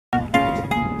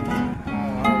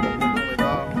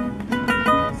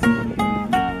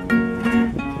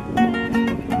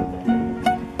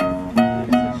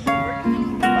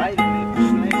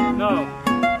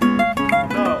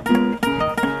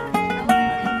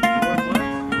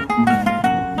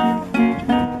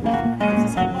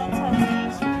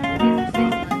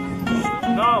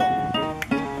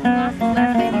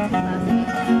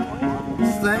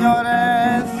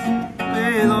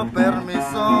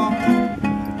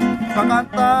pa'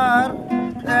 cantar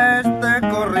este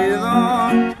corrido.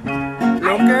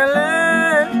 Lo que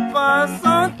le pasó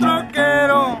a un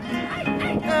troquero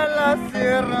en la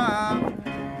sierra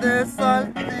de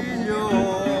Saltillo.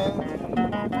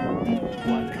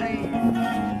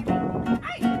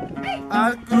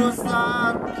 Al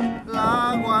cruzar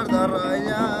la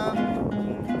guardarraya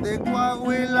de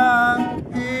Coahuila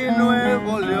y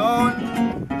Nuevo León,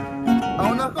 a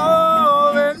una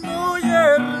joven muy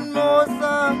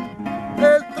hermosa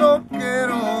el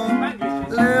troquero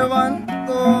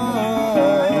levantó.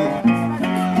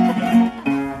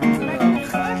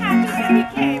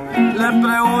 Le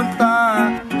pregunta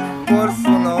por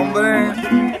su nombre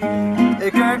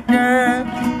y que qué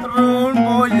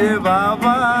rumbo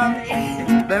llevaba.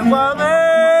 Vengo a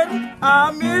ver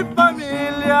a mi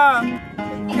familia,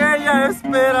 que ella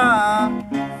espera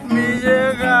mi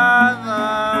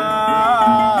llegada.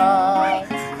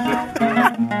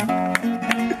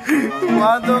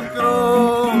 Cuando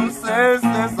cruces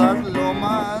esas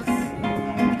lomas,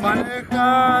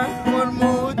 maneja con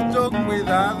mucho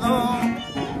cuidado.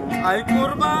 Hay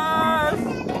curvas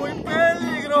muy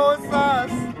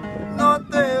peligrosas, no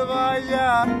te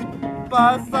vaya a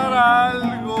pasar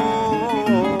algo.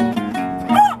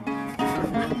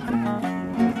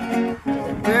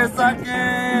 Es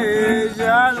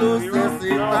aquella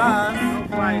lucecitas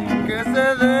que se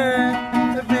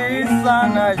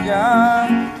divisan allá.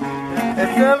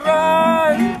 Es el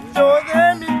rancho de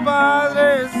mis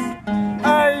padres,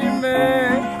 ahí me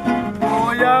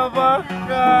voy a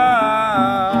bajar.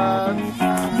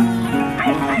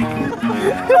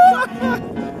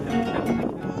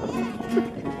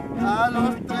 A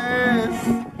los 3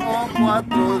 o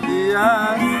 4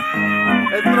 días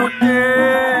el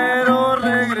troquero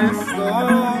regresó,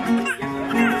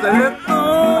 se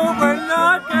detuvo en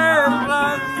aquel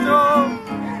rancho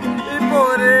y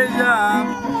por ella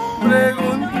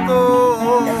preguntó.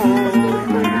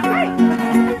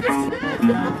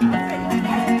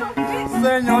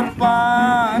 Señor,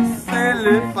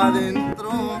 pásele pa'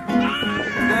 adentro,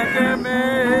 déjeme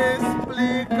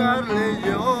explicarle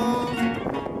yo.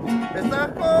 Esa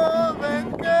joven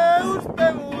que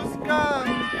usted busca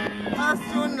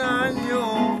hace un año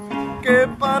que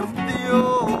partió.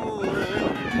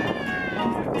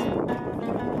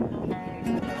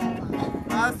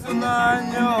 Hace un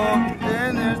año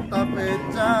en esta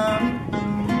fecha,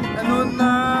 en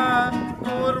una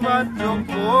curva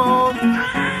chocó.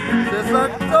 Se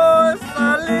sacó,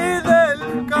 salí del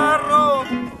carro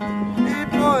y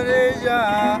por ella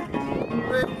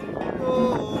preguntó.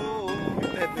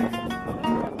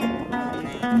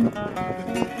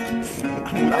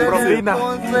 Desde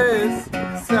entonces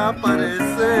se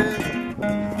aparece,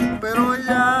 pero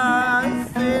ya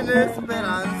sin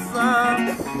esperanza,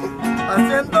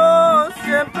 haciendo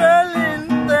siempre el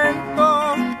intento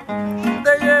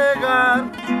de llegar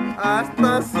hasta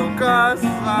su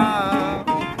casa.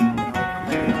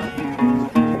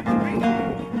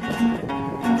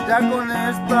 Ya con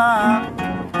esta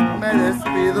me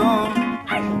despido.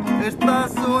 Esta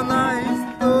es una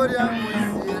historia muy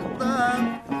cierta.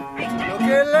 Lo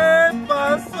que le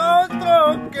pasó a un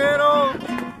troquero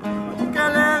que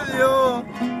le dio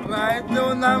raíz de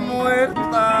una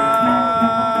muerta.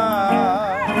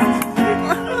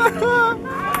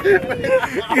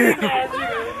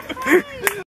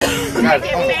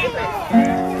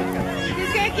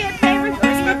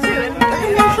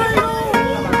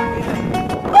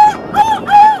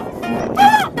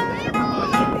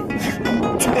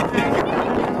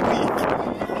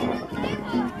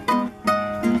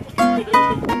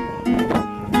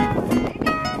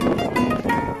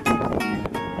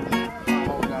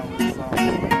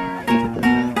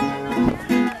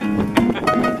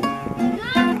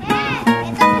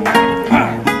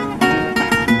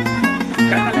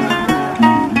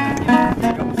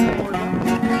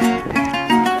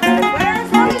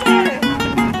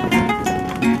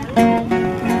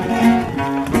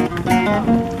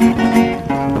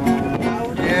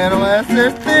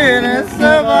 Asistir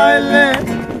ese baile,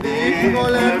 dijo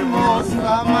la hermosa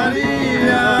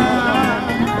María,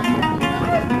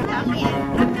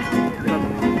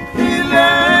 y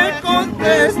le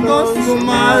contestó su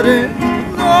madre: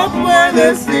 no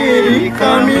puedes ir,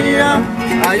 hija mía,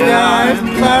 allá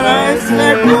estará ese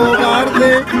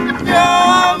cobarde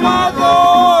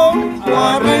llamado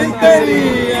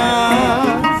Cuarrentería.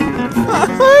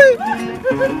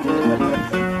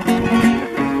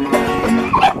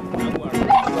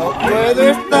 Puedo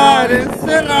estar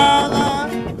encerrada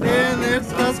en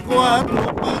estas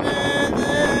 4 paredes.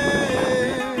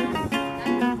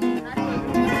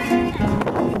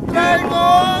 Traigo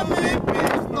mi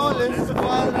pistola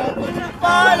escuadra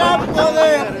para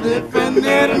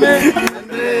defenderme,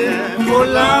 vendré por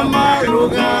la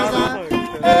madrugada.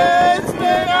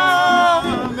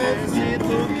 Espérame si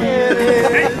tú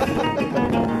quieres.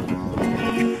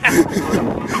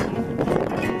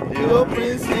 Dio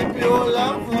principio la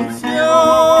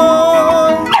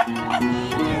función.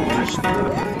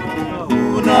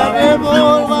 Una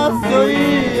revolva se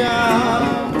oía.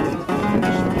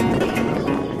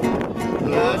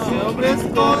 Los hombres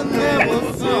con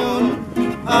devoción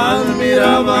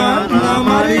admiraban a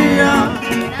María,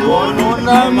 con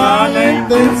una mala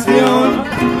intención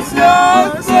se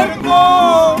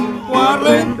acercó a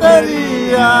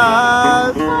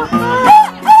renterías.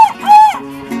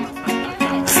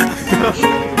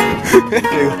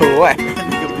 What?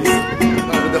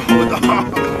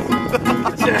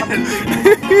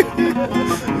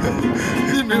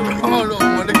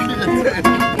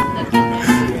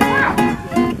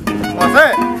 José,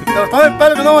 te gustó el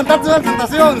pelo que no aguantaste la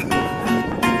tentación.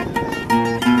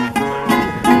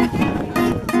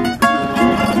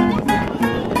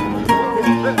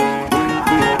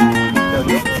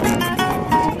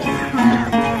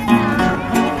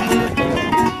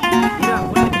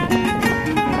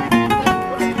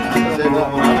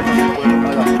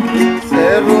 Se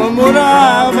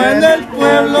rumoraba en el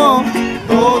pueblo,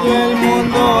 todo el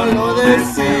mundo lo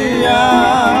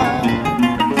decía,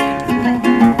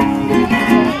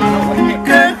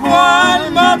 que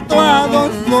Juan mató a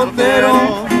don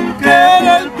Sotero, que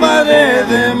era el padre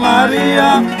de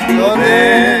María,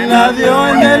 donde la dio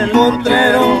en el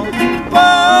potrero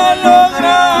para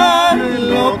lograr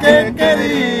lo que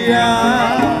quería.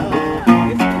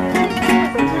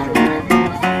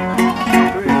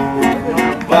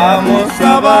 Vamos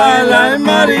a bala en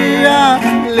María,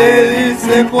 le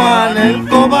dice Juan el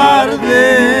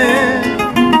cobarde.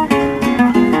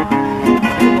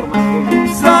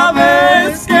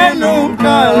 Sabes que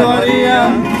nunca lo haría,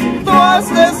 tú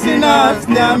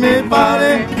asesinaste a mi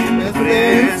padre,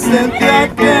 sentía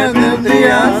que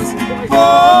tendrías,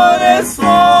 por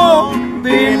eso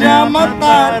vine a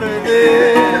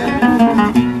matarte.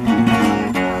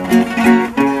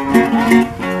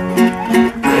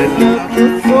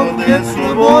 En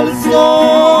su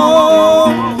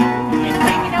bolso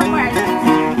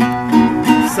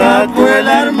sacó el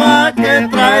arma que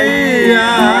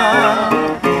traía,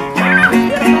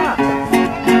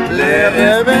 le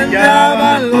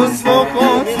reventaban los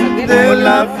ojos de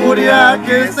la furia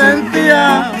que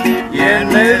sentía, y en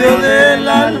medio del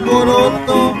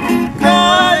alboroto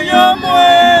cayó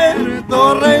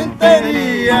muerto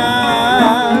Rentería.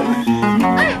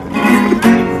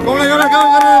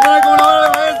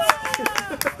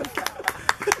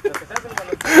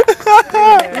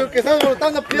 Que estás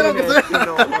botando piedra que sea.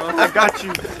 I got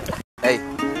you. Hey,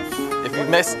 if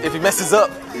he messes up.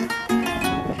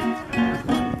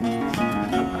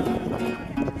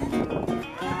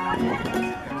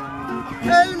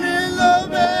 En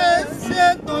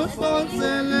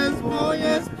 1911 les voy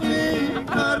a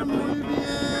explicar muy bien.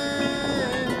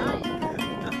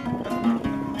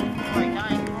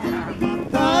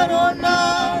 Mataron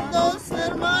a dos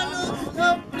hermanos,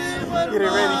 a primo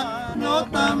hermano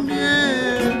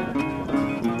también.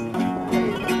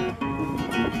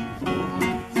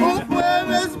 Un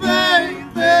jueves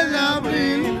 20 de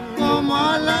abril, como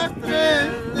a las 3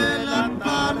 de la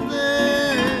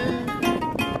tarde,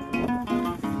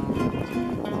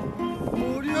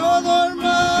 murió don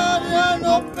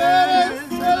Mariano Pérez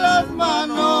en las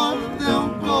manos de un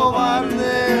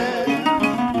cobarde.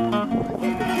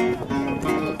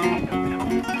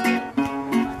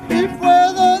 Y fue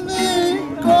don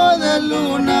Nico de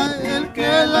Luna el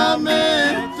que la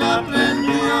mecha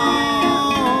prendió.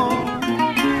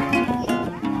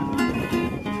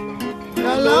 Y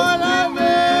a la hora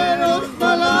de los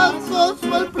balazos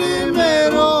fue el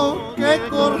primero que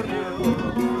corrió.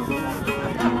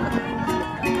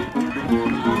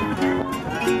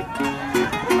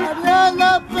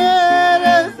 Mariana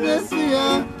Pérez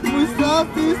decía, muy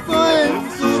satisfecho en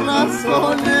sus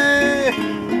razones.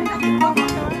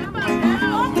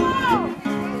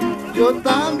 Yo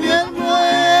también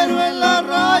muero en la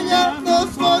raya, dos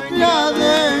joyas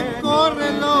de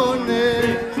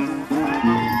correlones.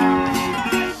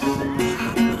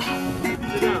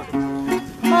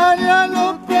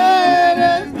 Mariano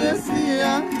Pérez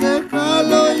decía,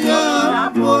 déjalo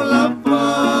ya por la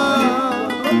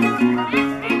paz.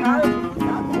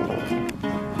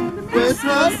 Pues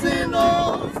así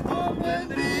nos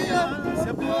convendía,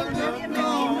 por Dios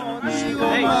no digo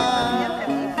más.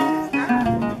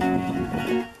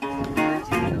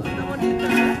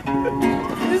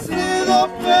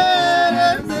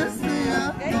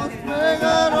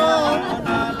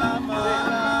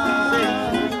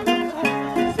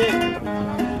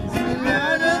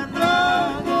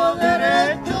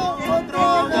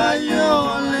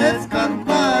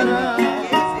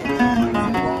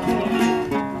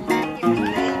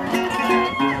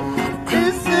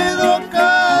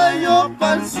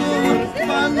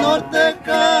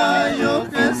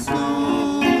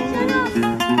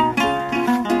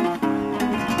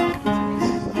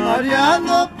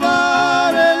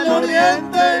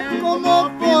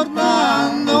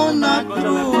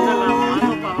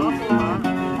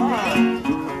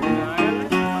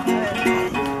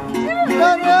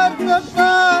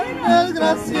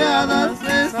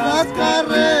 las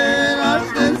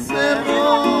carreras del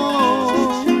cerro.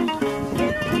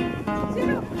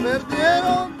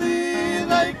 Perdieron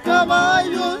vida y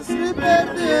caballos y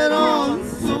perdieron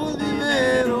su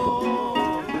dinero.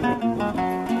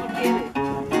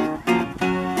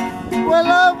 Fue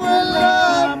la